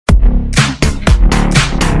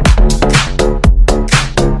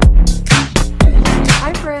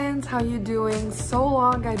so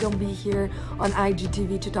long I don't be here on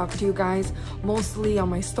IGTV to talk to you guys, mostly on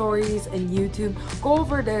my stories and YouTube. Go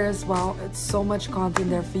over there as well. It's so much content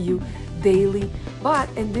there for you daily. But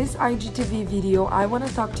in this IGTV video, I want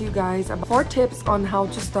to talk to you guys about 4 tips on how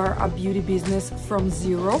to start a beauty business from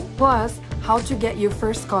zero, plus how to get your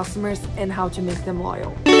first customers and how to make them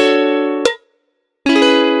loyal.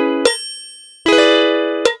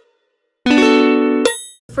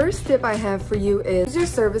 First tip I have for you is choose your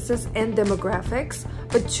services and demographics,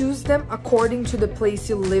 but choose them according to the place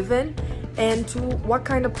you live in and to what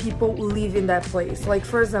kind of people live in that place. Like,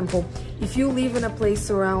 for example, if you live in a place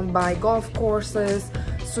surrounded by golf courses,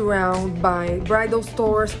 surrounded by bridal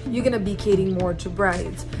stores, you're gonna be catering more to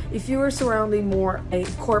brides. If you are surrounding more a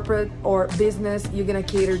corporate or business, you're gonna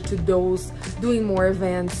cater to those doing more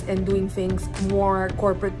events and doing things more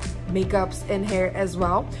corporate makeups and hair as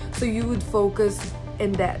well. So you would focus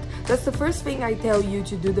in that. That's the first thing I tell you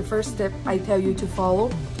to do, the first step I tell you to follow,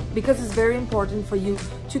 because it's very important for you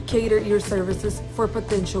to cater your services for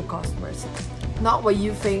potential customers. Not what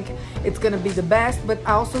you think it's gonna be the best, but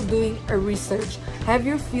also doing a research. Have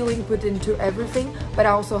your feeling put into everything, but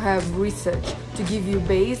also have research to give you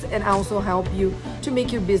base and also help you to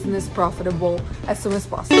make your business profitable as soon as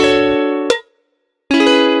possible.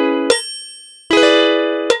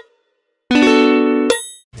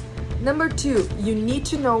 Number 2, you need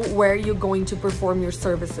to know where you're going to perform your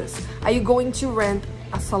services. Are you going to rent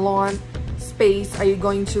a salon space? Are you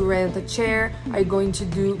going to rent a chair? Are you going to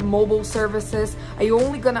do mobile services? Are you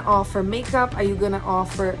only gonna offer makeup? Are you gonna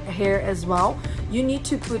offer hair as well? You need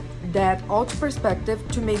to put that all to perspective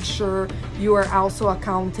to make sure you are also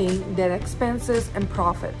accounting that expenses and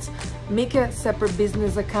profits. Make a separate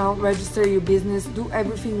business account, register your business, do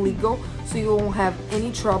everything legal so you won't have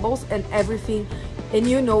any troubles and everything, and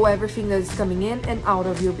you know everything that is coming in and out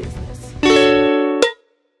of your business.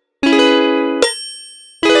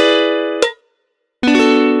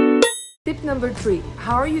 Tip number 3,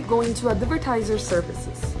 how are you going to advertise your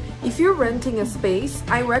services? If you're renting a space,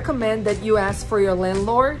 I recommend that you ask for your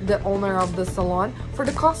landlord, the owner of the salon, for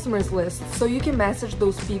the customers list so you can message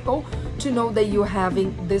those people to know that you're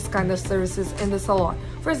having this kind of services in the salon.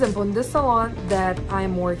 For example, in this salon that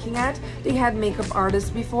I'm working at, they had makeup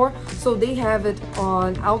artists before, so they have it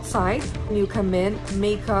on outside. You come in,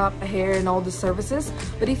 makeup, hair, and all the services.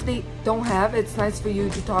 But if they don't have, it's nice for you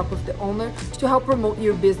to talk with the owner to help promote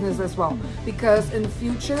your business as well. Because in the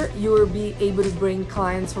future, you will be able to bring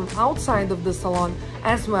clients from outside of the salon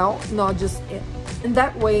as well, not just in. And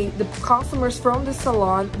that way, the customers from the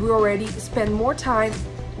salon will already spend more time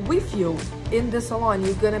with you in the salon.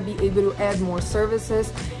 You're gonna be able to add more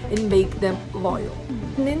services and make them loyal.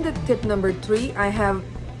 And in the tip number 3, I have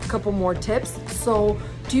a couple more tips. So,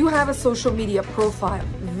 do you have a social media profile?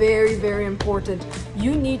 Very, very important.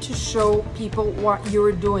 You need to show people what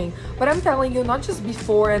you're doing. But I'm telling you, not just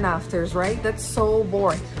before and afters, right? That's so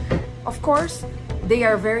boring. Of course, they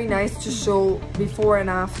are very nice to show before and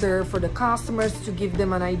after for the customers to give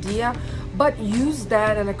them an idea, but use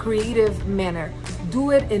that in a creative manner.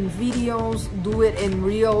 Do it in videos, do it in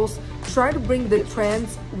reels. Try to bring the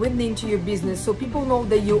trends into your business so people know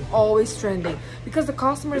that you're always trending. Because the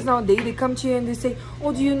customers nowadays, they come to you and they say,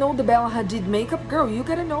 oh, do you know the Bella Hadid makeup? Girl, you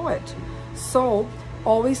gotta know it. So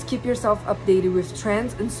always keep yourself updated with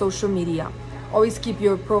trends and social media. Always keep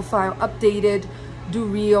your profile updated. Do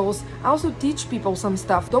reels. Also teach people some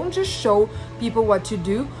stuff. Don't just show people what to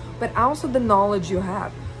do, but also the knowledge you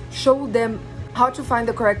have. Show them how to find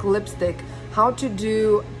the correct lipstick, how to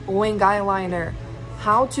do wing eyeliner,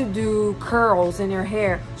 how to do curls in your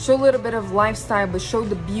hair. Show a little bit of lifestyle, but show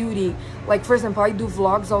the beauty. Like, for example, I do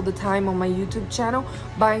vlogs all the time on my YouTube channel,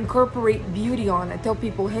 but I incorporate beauty on it. I tell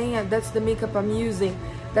people, hey, that's the makeup I'm using,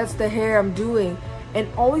 that's the hair I'm doing. And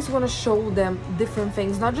always want to show them different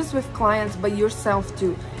things, not just with clients, but yourself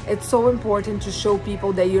too. It's so important to show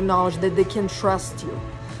people that your knowledge, that they can trust you.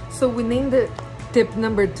 So within the tip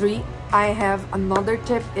number 3, I have another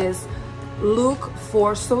tip is look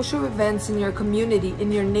for social events in your community, in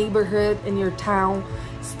your neighborhood, in your town.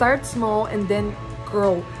 Start small and then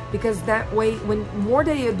grow, because that way when more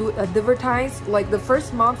that you do advertise, like the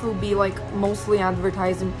first month will be like mostly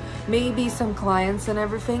advertising, maybe some clients and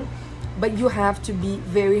everything. But you have to be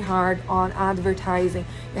very hard on advertising.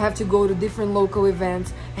 You have to go to different local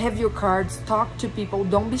events, have your cards, talk to people,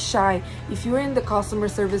 don't be shy. If you're in the customer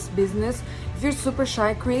service business, if you're super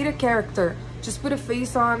shy, create a character. Just put a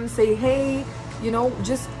face on and say, hey, you know,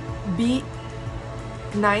 just be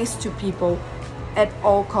nice to people at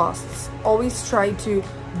all costs. Always try to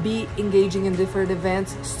be engaging in different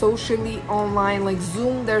events, socially, online, like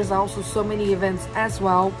Zoom. There's also so many events as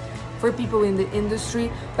well. for people in the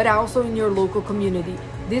industry, but also in your local community.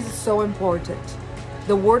 This is so important.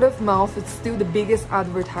 The word of mouth is still the biggest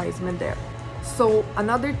advertisement there. So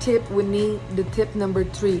another tip would need the tip number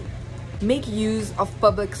 3. Make use of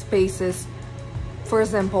public spaces. For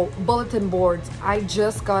example, bulletin boards. I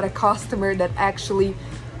just got a customer that actually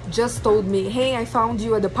just told me, hey, I found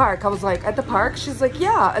you at the park. I was like, at the park? She's like,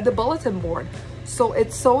 yeah, at the bulletin board. So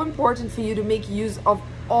it's so important for you to make use of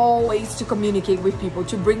all ways to communicate with people,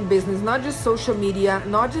 to bring business, not just social media,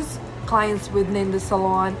 not just clients within the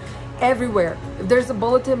salon, everywhere. If there's a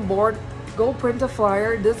bulletin board, go print a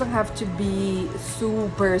flyer. It doesn't have to be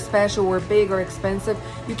super special or big or expensive.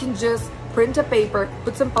 You can just print a paper,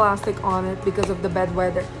 put some plastic on it because of the bad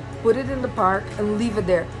weather, put it in the park and leave it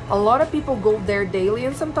there. A lot of people go there daily,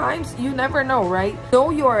 and sometimes you never know, right? No,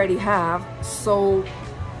 you already have, so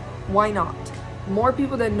why not? More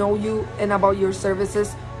people that know you and about your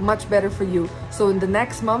services, much better for you. So in the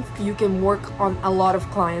next month, you can work on a lot of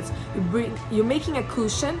clients. You're making a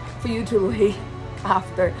cushion for you to lay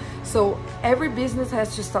after. So every business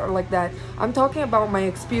has to start like that. I'm talking about my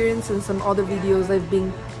experience and some other videos I've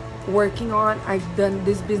been working on. I've done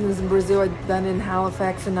this business in Brazil, I've done in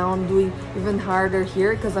Halifax, and now I'm doing even harder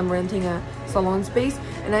here because I'm renting a salon space,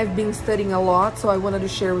 and I've been studying a lot, so I wanted to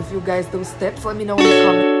share with you guys those tips. Let me know in the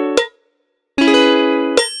comments.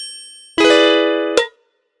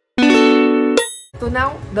 So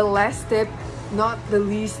now the last tip, not the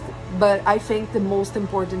least, but I think the most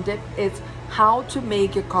important tip, is how to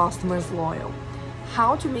make your customers loyal.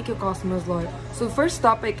 How to make your customers loyal. So the first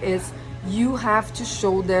topic is you have to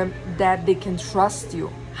show them that they can trust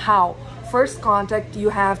you. How? First contact, you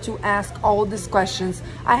have to ask all these questions.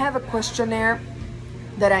 I have a questionnaire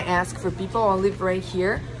that I ask for people. I'll leave right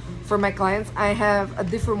here. For my clients, I have a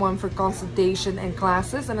different one for consultation and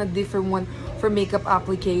classes and a different one for makeup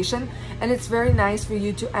application. And it's very nice for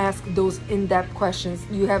you to ask those in-depth questions.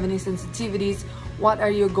 Do you have any sensitivities? What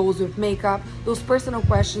are your goals with makeup? Those personal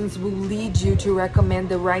questions will lead you to recommend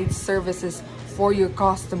the right services for your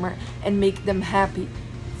customer and make them happy.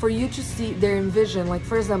 For you to see their envision, like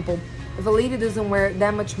for example, if a lady doesn't wear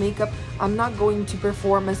that much makeup, I'm not going to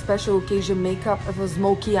perform a special occasion makeup of a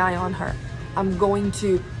smoky eye on her. I'm going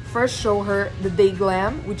to first show her the Day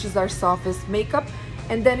Glam, which is our softest makeup,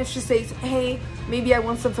 and then if she says, hey, maybe I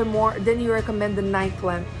want something more, then you recommend the Night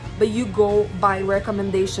Glam. But you go by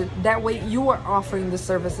recommendation. That way you are offering the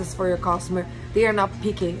services for your customer. They are not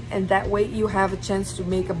picking, and that way you have a chance to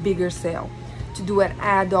make a bigger sale, to do an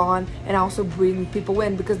add-on and also bring people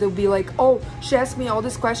in, because they'll be like, oh, she asked me all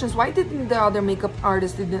these questions. Why didn't the other makeup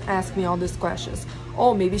artist didn't ask me all these questions?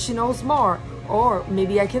 Oh, maybe she knows more, or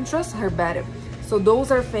maybe I can trust her better. So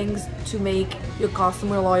those are things to make your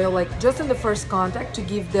customer loyal, like just in the first contact, to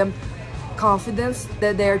give them confidence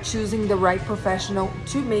that they're choosing the right professional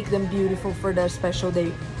to make them beautiful for their special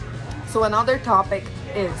day. So another topic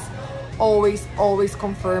is always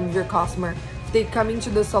confirm your customer. If they come into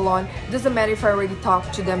the salon, it doesn't matter if I already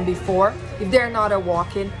talked to them before. If they're not a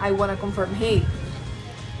walk-in, I want to confirm, hey,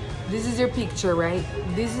 this is your picture, right?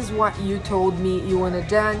 This is what you told me you want it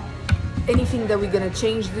done. Anything that we're gonna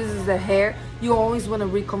change, this is the hair. You always want to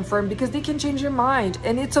reconfirm, because they can change their mind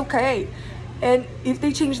and it's okay. And if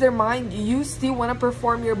they change their mind, you still want to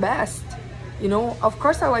perform your best. You know, of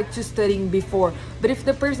course I like to study before, but if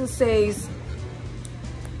the person says,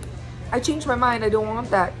 I changed my mind, I don't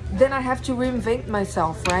want that, then I have to reinvent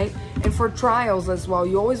myself, right? And for trials as well,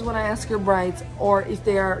 you always want to ask your brides, or if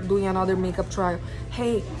they are doing another makeup trial,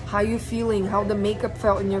 hey, how you feeling? How the makeup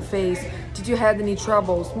felt in your face? Did you have any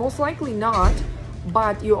troubles? Most likely not,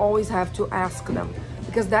 but you always have to ask them,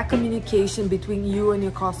 because that communication between you and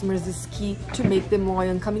your customers is key to make them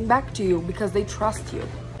loyal and coming back to you because they trust you.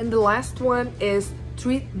 And the last one is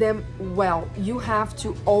treat them well. You have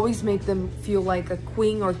to always make them feel like a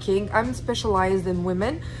queen or king. I'm specialized in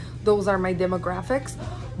women. Those are my demographics.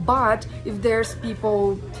 But if there's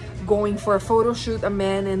people going for a photo shoot, a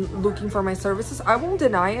man, and looking for my services, I won't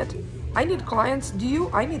deny it. I need clients. Do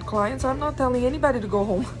you? I need clients. I'm not telling anybody to go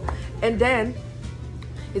home. And then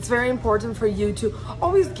it's very important for you to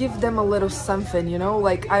always give them a little something, you know,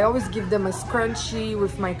 like I always give them a scrunchie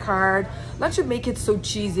with my card, not to make it so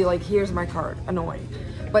cheesy, like here's my card, annoying.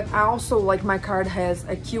 But I also, like, my card has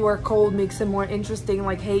a QR code, makes it more interesting,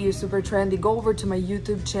 like, hey, you're super trendy, go over to my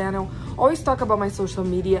YouTube channel. Always talk about my social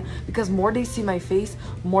media, because more they see my face,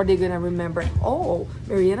 more they're gonna remember, oh,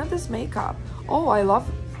 Mariana does makeup. Oh, I love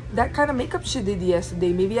that kind of makeup she did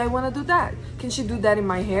yesterday. Maybe I wanna do that. Can she do that in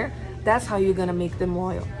my hair? That's how you're gonna make them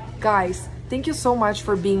loyal. Guys, thank you so much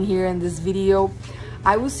for being here in this video.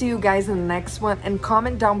 I will see you guys in the next one, and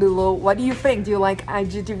comment down below, what do you think? Do you like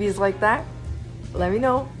IGTVs like that? Let me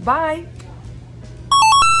know. Bye!